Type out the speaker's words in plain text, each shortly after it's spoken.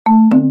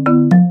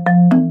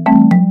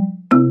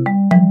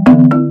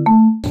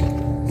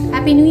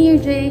Happy New Year,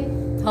 Jay!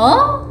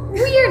 Huh?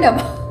 New Year na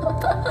ba?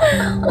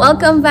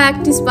 Welcome back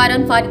to Spot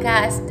On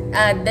Podcast.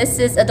 This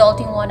is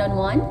Adulting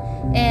One-on-One,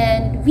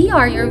 and we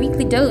are your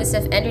weekly dose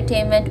of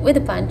entertainment with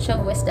a punch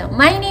of wisdom.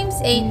 My name's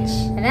H.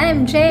 And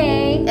I'm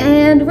Jay.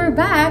 And we're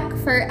back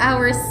for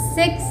our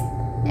 6th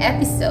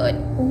episode.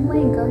 Oh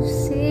my gosh,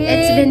 6.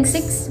 It's been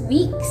 6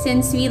 weeks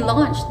since we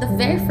launched the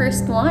very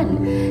first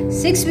one.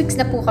 6 weeks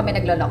na po kami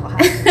naglolokohan.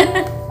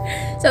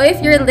 So if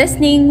you're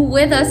listening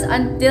with us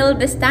until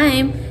this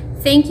time,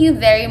 thank you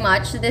very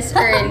much this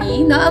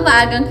early. No,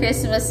 maagang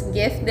Christmas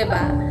gift,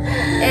 diba?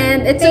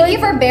 And it's Thank you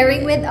for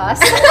bearing with us.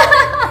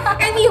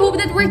 And we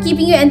hope that we're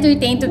keeping you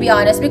entertained, to be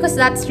honest, because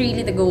that's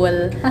really the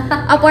goal.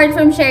 Apart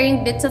from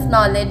sharing bits of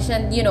knowledge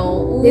and, They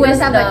don't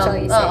have a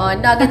choice.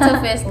 Nuggets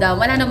of wisdom.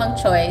 Wala namang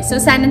choice. So,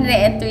 sana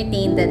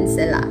na-entertain din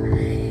sila.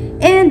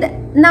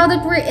 And now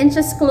that we're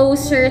inches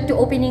closer to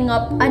opening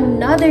up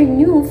another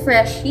new,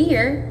 fresh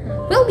year,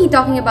 we'll be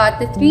talking about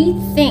the three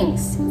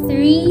things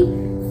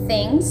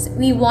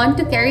we want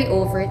to carry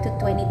over to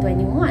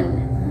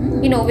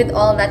 2021. You know, with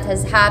all that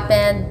has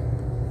happened,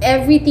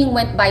 everything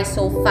went by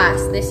so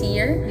fast this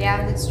year.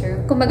 Yeah, that's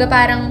true. Kumbaga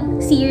parang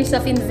series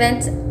of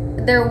events,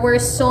 there were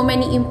so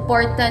many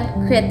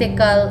important,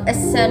 critical,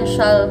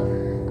 essential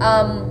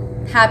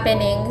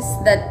happenings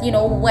that,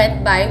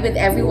 went by with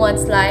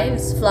everyone's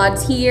lives.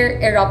 Floods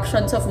here,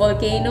 eruptions of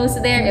volcanoes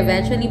there,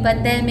 eventually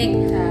pandemic.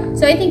 Yeah.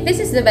 So I think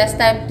this is the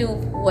best time to,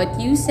 what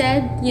you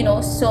said,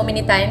 so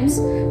many times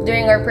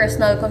during our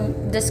personal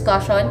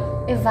discussion,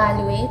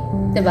 evaluate,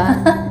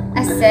 diba?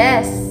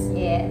 Assess.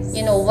 Yes.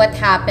 What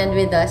happened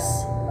with us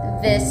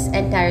this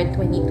entire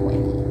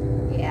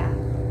 2020. Yeah.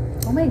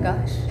 Oh my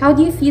gosh. How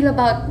do you feel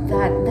about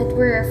that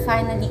we're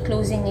finally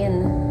closing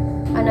in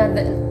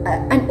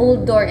an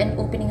old door and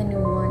opening a new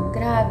one?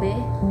 Grabe.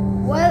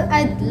 Well,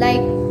 I'd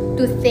like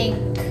to think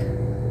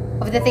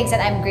of the things that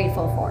I'm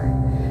grateful for.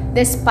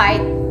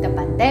 Despite the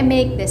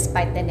pandemic,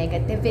 despite the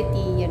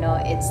negativity,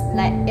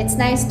 it's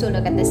nice to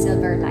look at the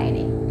silver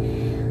lining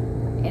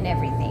in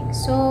everything.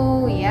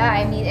 So, yeah,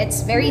 I mean,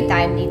 it's very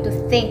timely to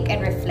think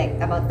and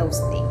reflect about those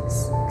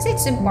things. Because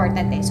it's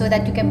important so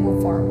that you can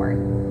move forward.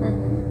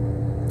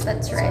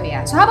 That's right. So,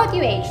 yeah. So, how about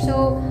you, H?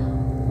 So,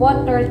 what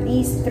are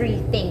these 3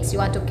 things you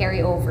want to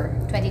carry over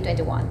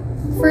 2021?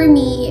 For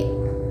me,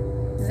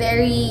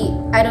 very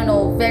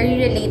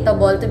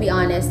relatable, to be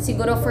honest.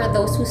 Siguro for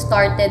those who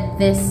started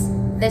this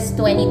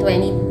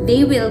 2020,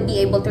 they will be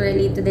able to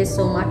relate to this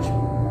so much.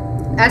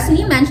 As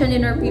we mentioned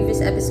in our previous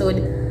episode,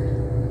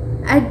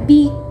 I'd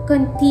be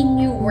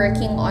continue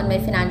working on my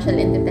financial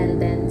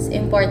independence.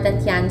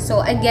 Important yan.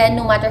 So again,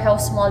 no matter how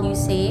small you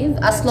save,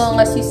 as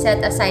long as you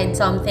set aside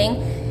something,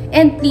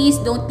 and please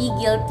don't be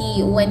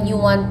guilty when you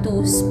want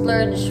to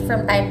splurge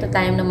from time to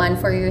time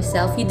naman for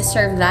yourself. You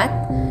deserve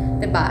that.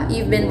 Diba?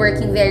 You've been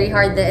working very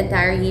hard the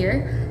entire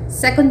year.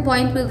 Second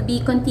point will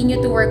be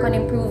continue to work on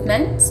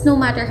improvements, no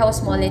matter how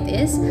small it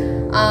is.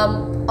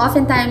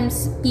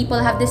 Oftentimes, people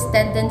have this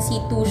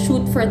tendency to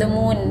shoot for the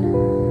moon.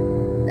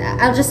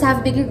 I'll just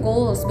have bigger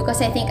goals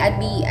because I think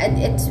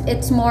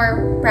it's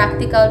more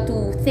practical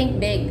to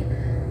think big.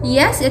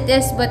 Yes, it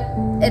is, but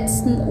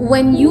it's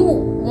when you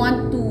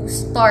want to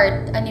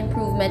start an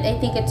improvement, I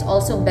think it's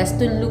also best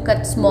to look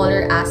at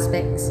smaller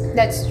aspects.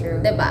 That's true.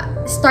 Diba?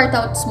 Start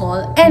out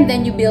small and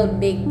then you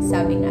build big,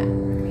 sabi nga.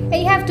 And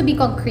you have to be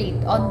concrete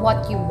on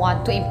what you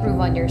want to improve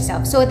on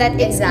yourself so that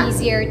it's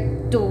easier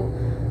to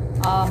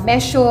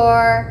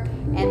measure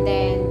and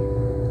then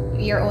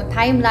your own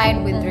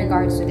timeline with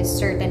regards to this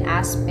certain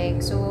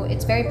aspect. So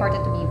it's very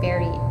important to be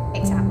very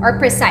exact or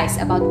precise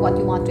about what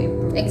you want to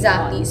improve.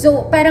 Exactly.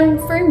 So parang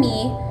for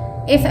me,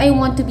 if I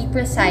want to be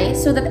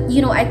precise so that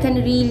I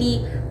can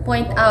really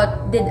point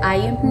out, did I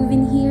improve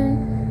in here?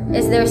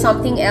 Is there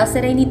something else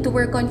that I need to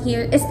work on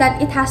here? Is that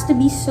it has to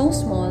be so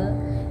small.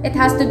 It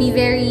has to be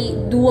very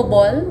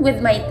doable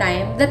with my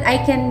time that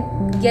I can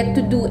get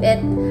to do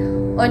it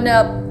on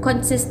a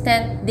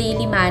consistent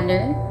daily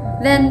manner.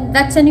 Then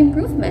that's an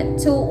improvement.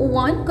 So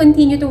 1,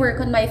 continue to work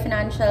on my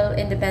financial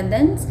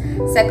independence.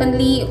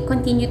 Secondly,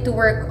 continue to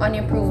work on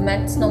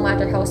improvements no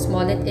matter how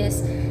small it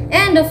is.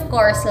 And of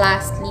course,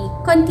 lastly,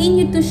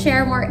 continue to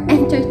share more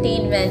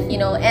entertainment,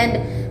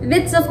 and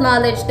bits of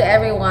knowledge to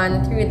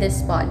everyone through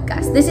this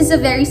podcast. This is a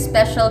very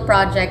special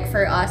project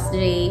for us,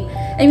 Jay.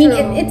 I mean,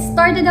 it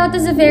started out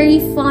as a very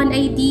fun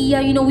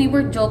idea. We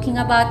were joking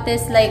about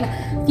this like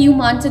a few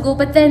months ago,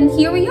 but then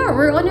here we are.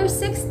 We're on our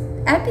 6th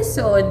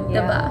episode,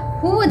 diba?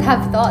 Who would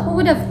have thought?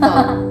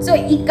 So,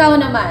 ikaw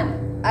naman,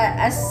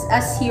 as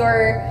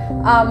your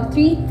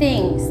 3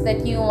 things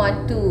that you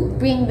want to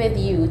bring with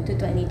you to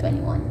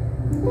 2021.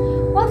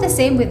 Well, the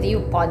same with you,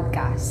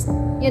 podcast.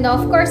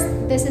 Of course,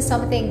 this is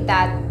something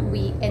that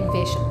we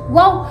envision.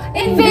 Wow,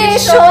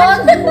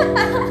 envision!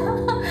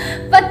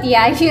 But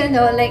yeah,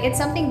 it's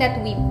something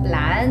that we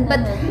planned.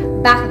 But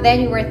back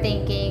then, we were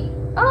thinking,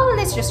 oh,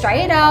 let's just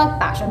try it out,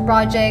 passion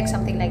project,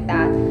 something like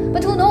that.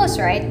 But who knows,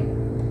 right?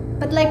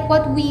 But like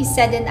what we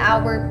said in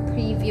our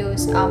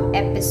previous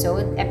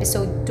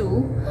episode 2,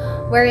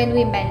 wherein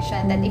we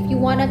mentioned that if you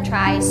want to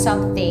try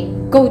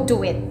something, go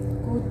do it.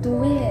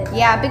 do it.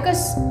 Yeah,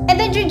 because and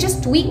then you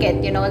just tweak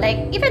it,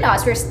 like even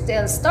us, we're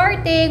still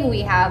starting.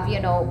 We have,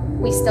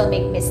 we still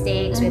make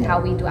mistakes with how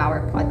we do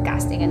our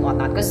podcasting and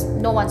whatnot because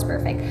no one's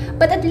perfect.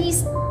 But at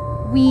least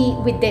we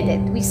did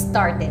it. We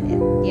started it,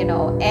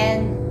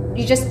 and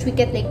you just tweak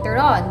it later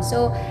on.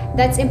 So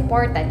that's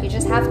important. You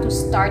just have to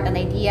start an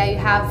idea. You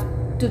have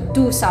to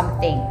do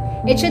something.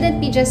 It shouldn't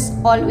be just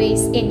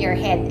always in your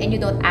head and you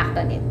don't act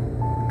on it.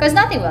 Because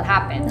nothing will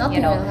happen.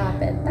 Nothing will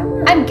happen.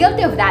 I'm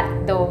guilty of that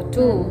though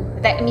too.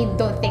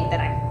 Don't think that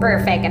I'm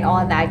perfect and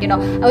all that.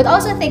 I would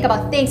also think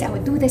about things. I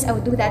would do this, I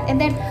would do that, and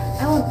then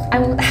I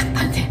won't act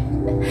on it.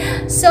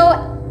 So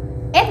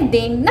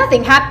ending,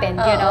 nothing happened.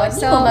 Di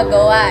mo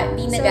magawa,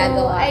 di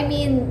nagagawa. I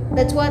mean,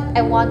 that's what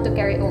I want to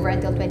carry over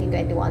until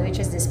 2021, which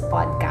is this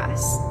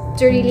podcast,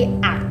 to really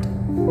act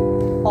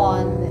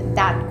on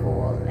that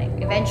goal. Like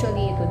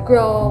eventually it would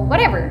grow,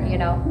 whatever.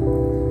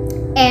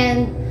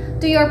 And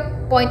to your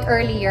point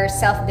earlier,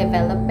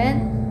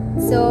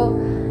 self-development. So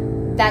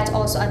that's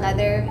also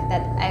another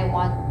that I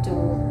want to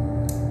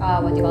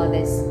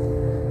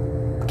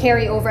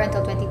carry over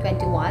until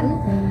 2021.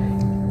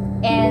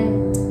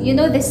 And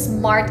this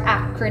SMART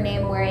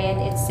acronym wherein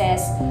it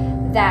says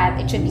that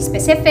it should be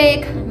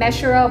specific,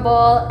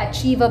 measurable,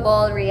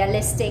 achievable,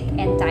 realistic,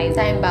 and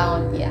time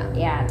bound.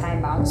 Yeah,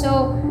 time bound.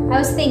 So I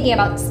was thinking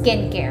about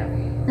skincare.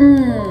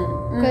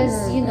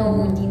 Because,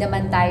 hindi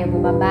naman tayo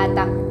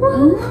bumabata.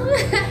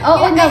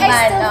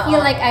 I still feel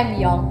like I'm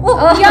young.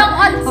 Young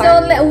on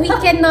heart. So, we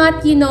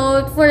cannot,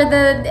 for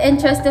the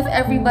interest of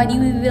everybody,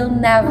 we will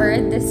never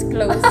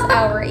disclose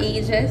our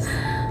ages.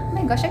 Oh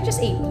my gosh, I'm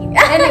just 18.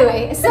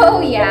 Anyway,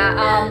 so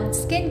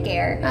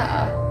skincare.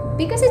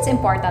 Because it's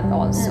important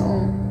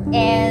also.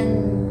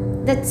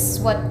 And that's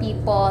what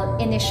people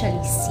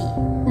initially see.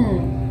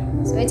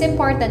 So it's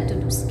important to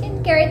do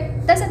skincare.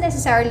 It doesn't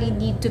necessarily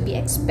need to be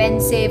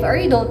expensive, or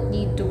you don't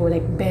need to go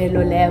like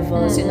Belo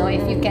levels,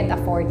 if you can't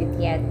afford it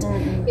yet.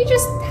 You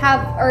just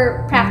have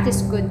or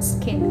practice good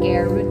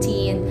skincare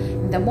routine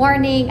in the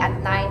morning,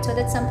 at night. So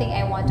that's something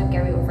I want to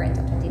carry over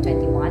into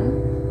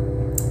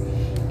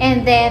 2021.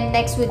 And then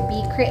next would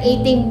be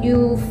creating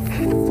new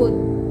food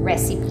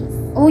recipes.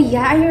 Oh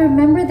yeah, I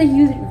remember that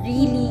you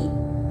really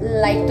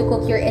like to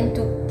cook. You're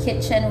into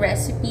kitchen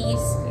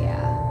recipes.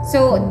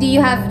 So, do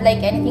you have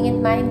like anything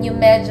in mind? Yung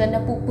medyo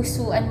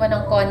napupusuan mo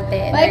ng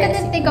konti? Well, I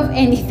couldn't think of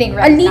anything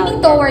right now.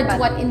 Leaning towards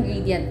what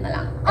ingredient na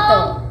lang?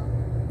 Ito.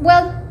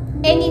 Well,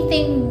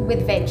 anything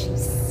with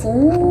veggies.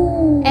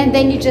 Ooh. And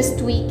then you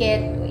just tweak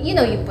it. You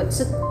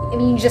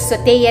just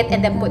saute it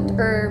and then put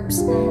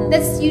herbs.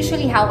 That's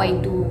usually how I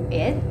do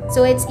it.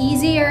 So, it's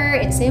easier,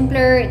 it's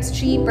simpler, it's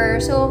cheaper.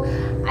 So,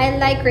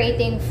 I like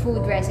creating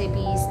food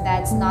recipes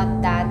that's not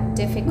that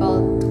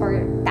difficult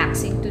or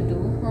taxing to do.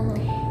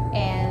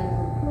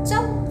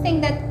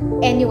 Something that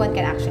anyone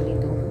can actually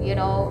do,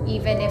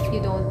 even if you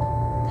don't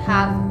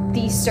have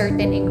these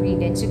certain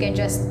ingredients, you can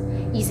just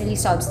easily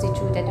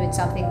substitute it with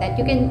something that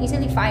you can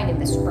easily find in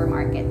the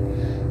supermarket.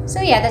 So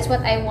that's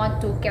what I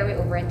want to carry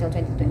over until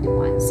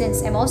 2021.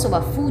 Since I'm also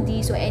a foodie,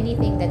 so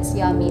anything that's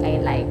yummy,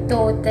 I like.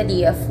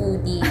 Totally a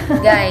foodie.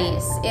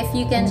 Guys, if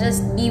you can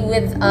just be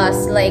with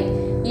us, like,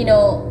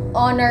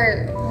 on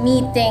our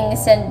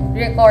meetings and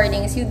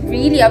recordings, you'd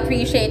really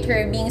appreciate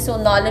her being so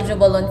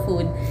knowledgeable on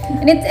food.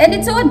 And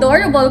it's so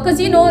adorable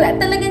because,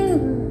 talagang,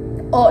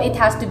 it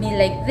has to be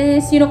like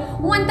this.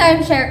 One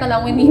time, share ka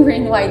lang when we were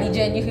in YDG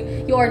and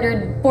you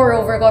ordered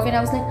pour-over coffee and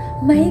I was like,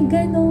 may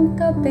ganong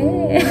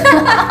kape.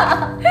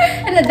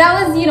 And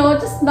that was,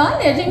 just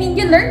knowledge. I mean,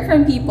 you learn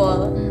from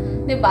people.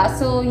 Diba?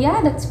 So,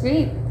 that's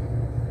great.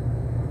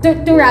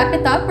 To wrap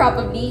it up,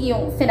 probably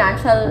yung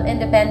financial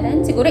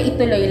independence, siguro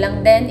ituloy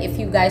lang din if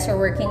you guys are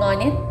working on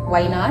it.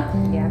 Why not?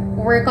 Yeah.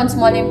 Work on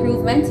small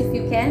improvements if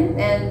you can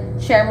and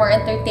share more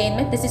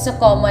entertainment. This is a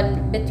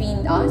common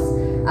between us.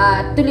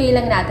 Tuloy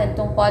lang natin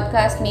tong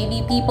podcast.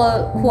 Maybe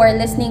people who are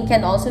listening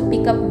can also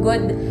pick up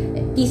good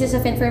pieces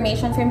of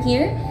information from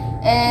here.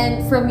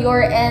 And from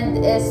your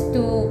end is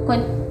to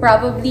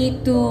probably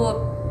to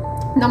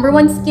number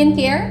one,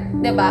 skincare,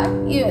 diba?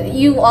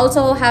 You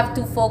also have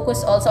to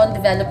focus also on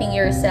developing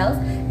yourself,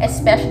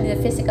 especially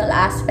the physical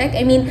aspect.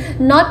 I mean,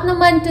 not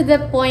naman to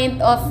the point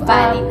of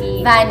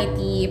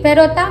vanity.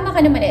 Pero tama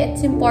ka naman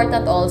it's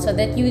important also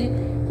that you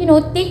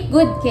take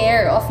good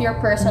care of your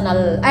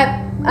personal,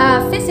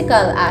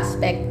 physical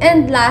aspect.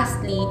 And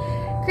lastly,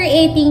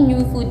 creating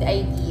new food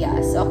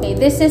ideas. Okay,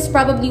 this is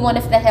probably one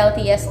of the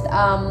healthiest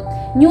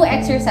new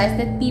exercise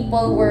that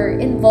people were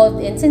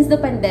involved in since the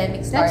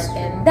pandemic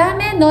started.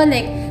 Dami, no?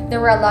 Like, there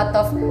were a lot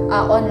of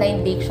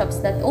online bake shops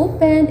that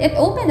opened. It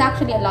opened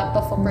actually a lot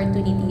of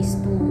opportunities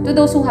to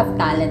those who have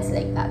talents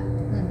like that.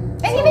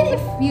 And even if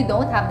you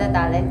don't have the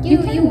talent, you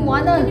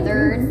wanna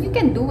learn, you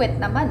can do it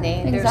naman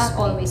eh. Exactly. There's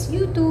always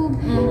YouTube,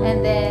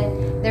 and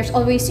then there's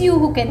always you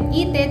who can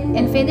eat it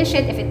and finish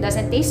it if it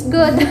doesn't taste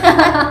good.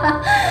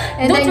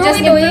 And don't then just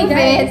improve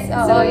it.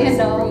 So,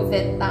 improve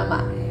it,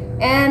 tama.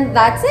 And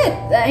that's it.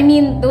 I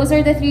mean, those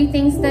are the three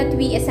things that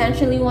we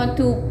essentially want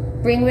to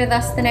bring with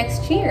us the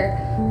next year.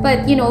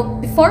 But,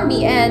 before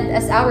we end,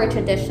 as our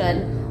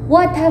tradition,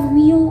 what have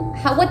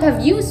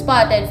you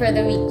spotted for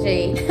the week,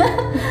 Jay?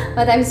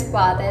 What I've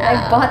spotted,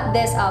 I bought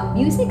this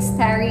Music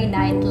Starry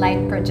Night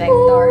light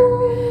projector.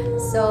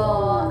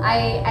 So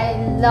I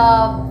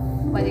love,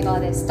 what do you call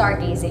this,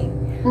 stargazing.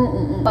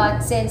 But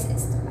since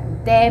it's the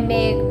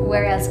pandemic,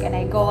 where else can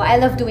I go? I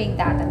love doing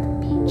that at the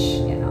beach,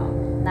 you know,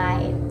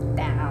 night,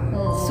 damn,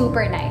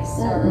 super nice,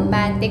 so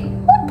romantic.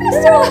 What is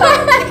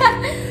romantic?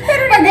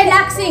 But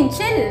relaxing,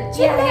 chill.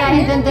 Yeah,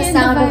 and then the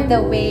sound of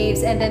the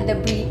waves, and then the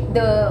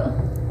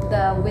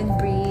wind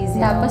breeze.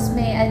 You Tapos know?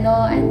 may ang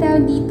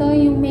tawag dito,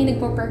 yung may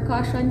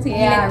nagpo-percussion sa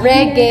Yeah,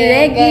 gilid.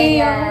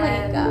 reggae. Oh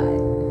my God.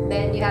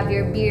 Then you have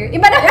your beer.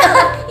 Iba na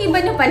Iba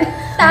na pala.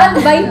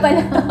 Tambay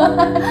pala.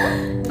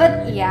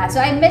 But yeah,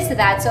 so I missed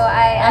that. So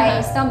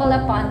I stumbled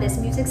upon this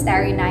Music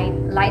Starry Night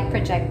light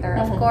projector,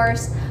 of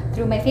course,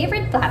 through my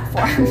favorite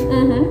platform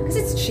because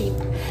it's cheap.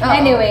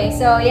 Anyway,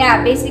 so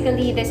yeah,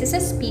 basically this is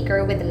a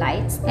speaker with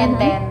lights, and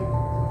then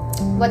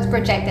what's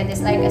projected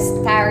is like a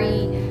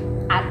starry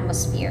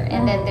atmosphere,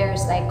 and then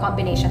there's like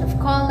combination of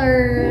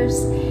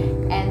colors,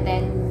 and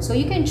then so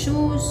you can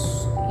choose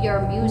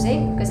your music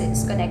because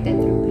it's connected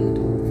through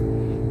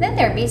Bluetooth. Then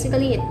there,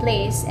 basically it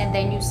plays, and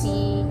then you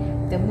see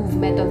the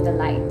movement of the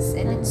lights,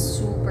 and it's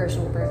super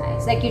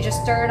nice. Like you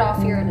just turn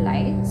off your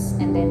lights,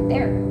 and then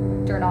there,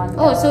 turn on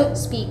the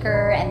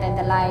speaker, and then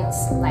the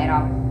lights light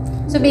up.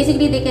 So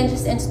basically, they can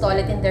just install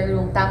it in their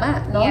room,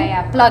 tama? No?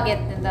 Yeah, plug it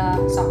in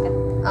the socket.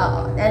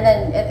 And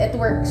then it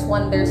works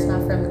wonders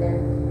na from there.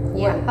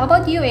 Yeah. How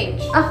about you,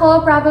 H?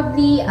 Ako,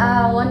 probably,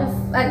 one of,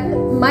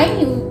 my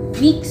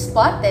week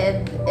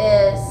spotted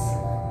is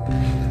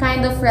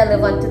kind of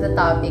relevant to the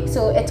topic.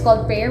 So, it's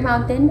called Prayer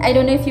Mountain. I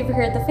don't know if you've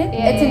heard of it.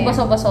 It's in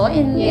Boso-Boso,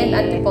 in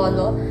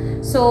Antipolo.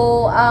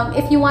 So,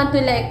 if you want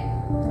to, like,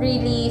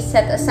 really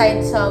set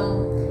aside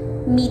some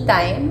me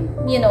time,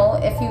 you know,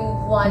 if you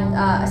want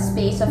a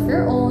space of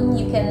your own,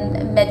 you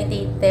can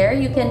meditate there.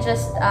 You can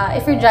just,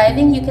 if you're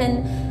driving, you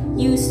can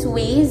use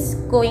Waze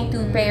going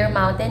to Prayer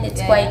Mountain.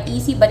 It's quite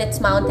easy, but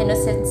it's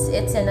mountainous since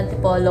it's in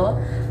Antipolo.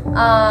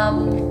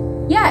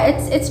 Yeah,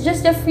 it's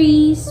just a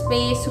free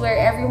space where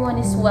everyone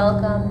is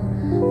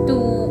welcome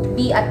to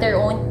be at their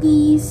own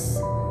peace,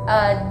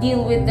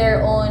 deal with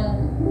their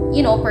own,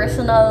 you know,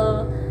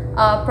 personal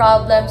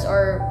problems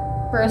or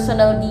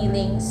personal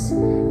dealings.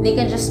 They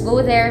can just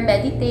go there,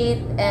 meditate,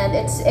 and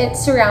it's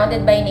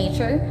surrounded by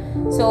nature,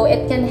 so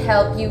it can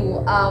help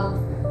you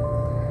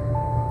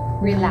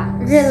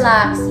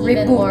relax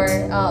even more.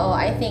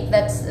 I think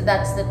that's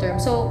the term.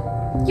 So,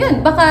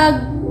 yun, baka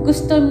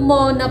gusto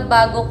mo na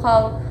bago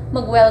ka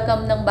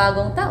mag-welcome ng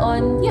bagong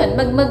taon, yun,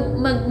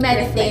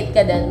 mag-meditate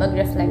ka din,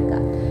 mag-reflect ka.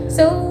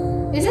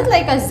 So, is it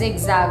like a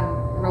zigzag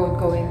road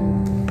going?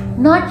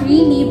 Not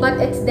really, but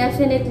it's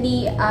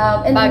definitely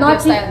and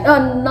not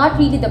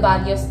really the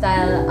Baguio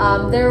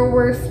style. There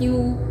were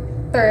few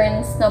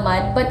turns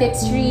naman, but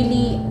it's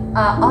really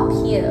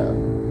uphill.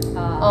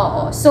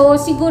 So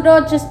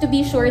siguro, just to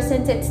be sure,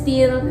 since it's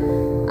still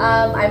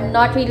I'm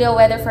not really a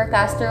weather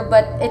forecaster,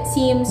 but it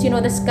seems, you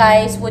know, the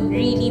skies would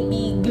really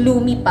be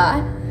gloomy pa.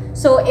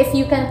 So if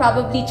you can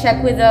probably check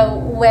with the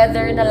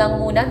weather na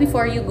lang muna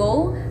before you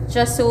go,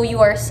 just so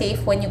you are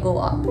safe when you go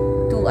up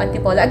to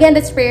Antipolo. Again,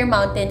 that's Prayer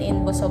Mountain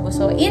in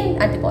Boso-Boso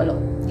in Antipolo.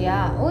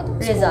 Yeah. Oh,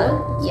 that's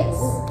Rizal. cool. Yes.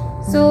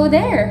 So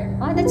there.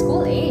 Oh, that's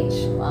cool,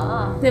 H.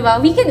 Wow.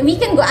 Diba? We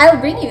can go. I'll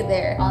bring you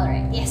there. All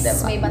right. Yes.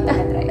 Diba? May banta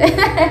ka try.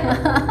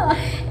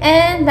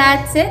 And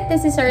that's it.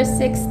 This is our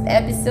 6th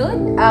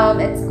episode.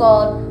 It's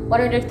called What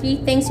Are the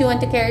 3 Things You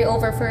Want to Carry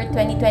Over for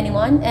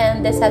 2021?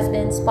 And this has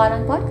been Spot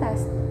On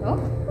Podcast.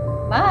 Oh.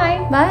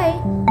 Bye. Bye.